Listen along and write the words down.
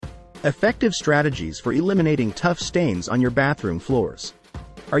Effective strategies for eliminating tough stains on your bathroom floors.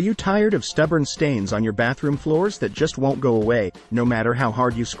 Are you tired of stubborn stains on your bathroom floors that just won't go away, no matter how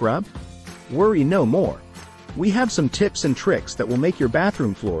hard you scrub? Worry no more. We have some tips and tricks that will make your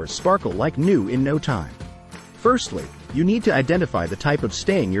bathroom floors sparkle like new in no time. Firstly, you need to identify the type of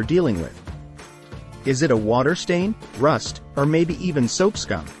stain you're dealing with. Is it a water stain, rust, or maybe even soap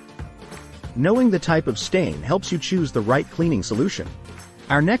scum? Knowing the type of stain helps you choose the right cleaning solution.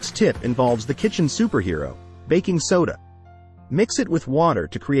 Our next tip involves the kitchen superhero, baking soda. Mix it with water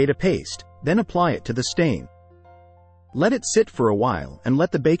to create a paste, then apply it to the stain. Let it sit for a while and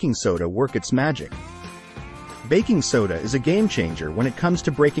let the baking soda work its magic. Baking soda is a game changer when it comes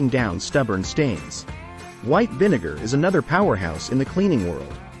to breaking down stubborn stains. White vinegar is another powerhouse in the cleaning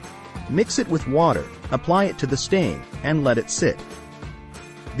world. Mix it with water, apply it to the stain, and let it sit.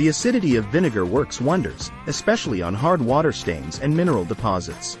 The acidity of vinegar works wonders, especially on hard water stains and mineral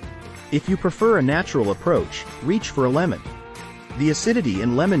deposits. If you prefer a natural approach, reach for a lemon. The acidity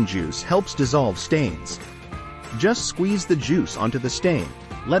in lemon juice helps dissolve stains. Just squeeze the juice onto the stain,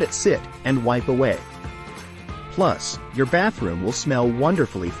 let it sit, and wipe away. Plus, your bathroom will smell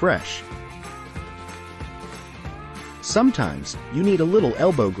wonderfully fresh. Sometimes, you need a little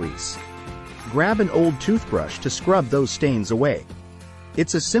elbow grease. Grab an old toothbrush to scrub those stains away.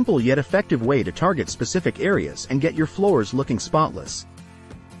 It's a simple yet effective way to target specific areas and get your floors looking spotless.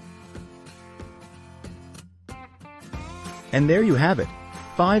 And there you have it,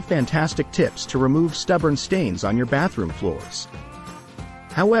 5 fantastic tips to remove stubborn stains on your bathroom floors.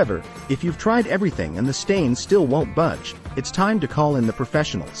 However, if you've tried everything and the stains still won't budge, it's time to call in the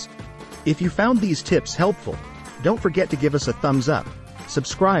professionals. If you found these tips helpful, don't forget to give us a thumbs up,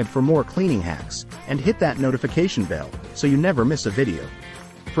 subscribe for more cleaning hacks, and hit that notification bell so you never miss a video.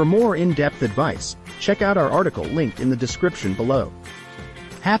 For more in-depth advice, check out our article linked in the description below.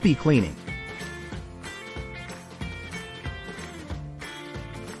 Happy cleaning!